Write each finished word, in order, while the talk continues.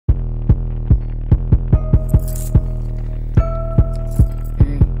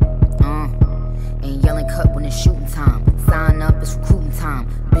Ain't yelling cut when it's shooting time. Sign up, it's recruiting time.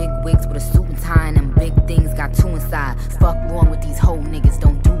 Big wigs with a suit and tie, and them big things got two inside. Fuck wrong with these hoe niggas.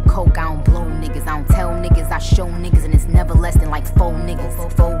 Don't do coke, I don't blow niggas. I don't tell niggas, I show niggas, and it's never less than like 4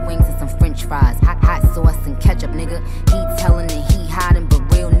 niggas. 4 wings and some french fries, hot sauce and ketchup, nigga. He telling and he hiding, but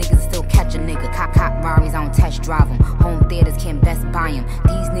real niggas still catch a nigga. Cop Rari's, I don't test drive them. Home theaters can't best buy them.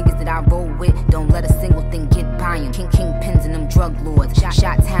 These niggas that I roll with don't let a single thing get by them. Kingpins and them drug lords.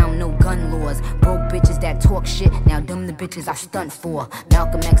 Shot town, no gun laws. Broke bitches that talk shit, now them the bitches I stunt for.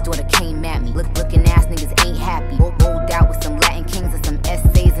 Malcolm X daughter came at me. Looking ass niggas ain't happy. Rolled out with some Latin kings and some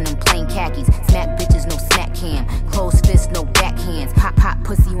essays and them plain khakis. Smack bitches, no smack cam. Closed fists, no backhands. Pop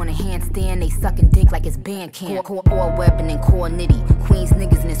pussy on a handstand. They sucking dick like it's band camp. Core weapon and core nitty. Queens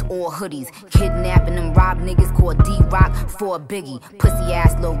niggas and it's all hoodies. Kidnapping them rob niggas. Call D-Rock for a biggie. Pussy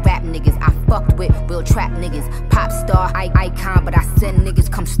ass little rap niggas I fucked with. Real trap niggas. Pop star icon, but I send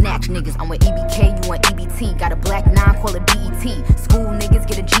niggas come snatch niggas. I'm with EBK, you on EBT. Got a black 9, call it BET. School niggas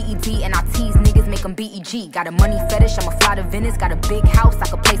get a GED, and I tease niggas, make them BEG. Got a money fetish, I'ma fly to Venice. Got a big house, I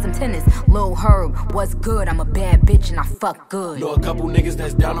could play some tennis. Lil Herb, what's good? I'm a bad bitch and I fuck good. Know a couple niggas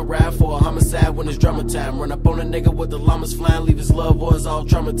that's down to ride for a homicide when it's drama time. Run up on a nigga with the llamas flying, leave his loved ones all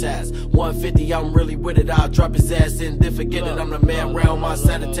traumatized. 150, I'm really with it, I'll drop his ass in, then forget it. I'm the man round my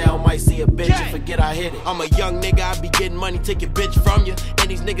side of town, might see a bitch and forget I hit it. I'm a young nigga, I be getting money, take your bitch from you. And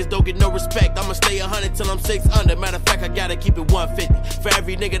these niggas don't get no respect, I'ma stay 100 till I'm 6 under. Matter of fact, I gotta keep it 150. For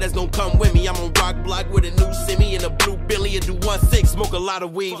every nigga that's gon' come with me, I'm on rock block with a new semi and a blue Billy and do 1-6. Smoke a lot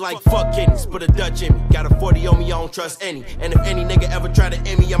of weed like fuck kidneys, put a Dutch in me. Got a 40 on me, I don't trust any. And if any nigga ever try to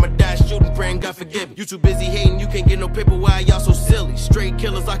end me, I'ma die shooting, praying God forgive me. You too busy hating, you can't get no paper, why y'all so silly? Straight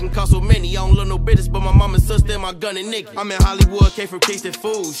killers, I can call so many. I don't love no bitches, but my mama and sister and my gun and Nicky. I'm in Hollywood, came from tasting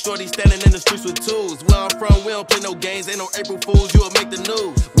food. Shorty standing in the streets with tools. Where I'm from, we don't play no games, ain't no April Fools, you'll make the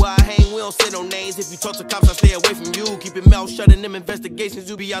news. Where I hang, we don't say no names. If you talk to cops, I stay away from you. Keep your mouth shut in them investigations,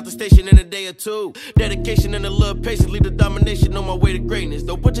 you be out the station in a day or two. Dedication and a little patience, lead the domination on my way to greatness.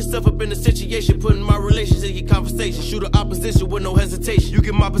 Don't put yourself up in a situation, putting my relations in your conversation. Shoot the opposition with no hesitation. You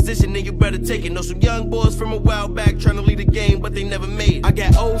get my position, then you better take it. Know some young boys from a while back trying to lead the game, but they never made it. I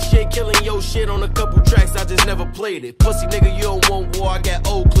got old shit killing your shit on a couple tracks, I just never played it. Pussy nigga, you don't want war, I got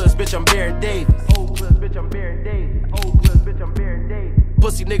old clips, bitch, I'm Baron Davis. Old clips, bitch, I'm Baron Davis. Old clips, bitch, I'm Baron Davis.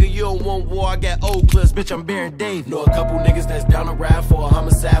 Pussy nigga, you don't want war, I got old clips, bitch, I'm Baron Davis. Know a couple niggas that's down to ride for a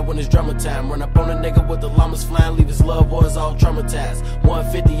homicide when it's drama time. Run up on a nigga with the llamas flying, leave his loved ones all traumatized.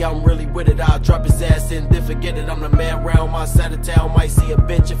 150, I'm really with it, I'll drop his ass in, then forget it. I'm the man round my side of town, might see a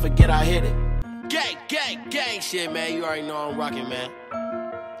bitch and forget I hit it. Gang shit, man, you already know I'm rocking, man.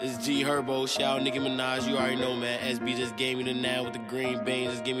 This is G Herbo, shout out Nicki Minaj, you already know, man. SB just gave me the 9 with the green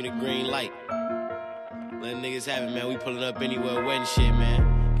beans, just give me the green light. Let niggas have it, man. We pulling up anywhere, wet and shit,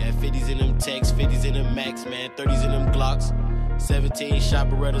 man. Got 50s in them Techs, 50s in them Max, man. 30s in them Glocks, 17 shot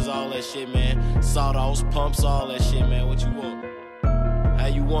Berettas, all that shit, man. Sawed-offs, pumps, all that shit, man. What you want? How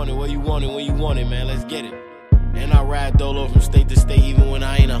you want it? Where you want it? When you want it, man. Let's get it. And I ride dolo from state to state, even when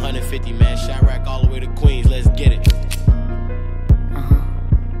I ain't 150, man. Chirac all the way to Queens. Let's get it.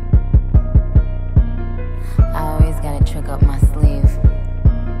 I always got a trick up my sleeve.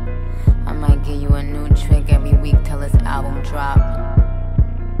 I might give you a new trick every week till this album drop. I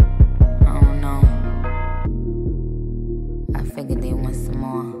don't know. I figured they want some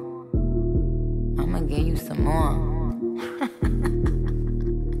more. I'ma give you some more.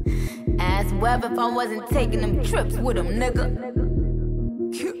 Ask Web if I wasn't taking them trips with him, nigga.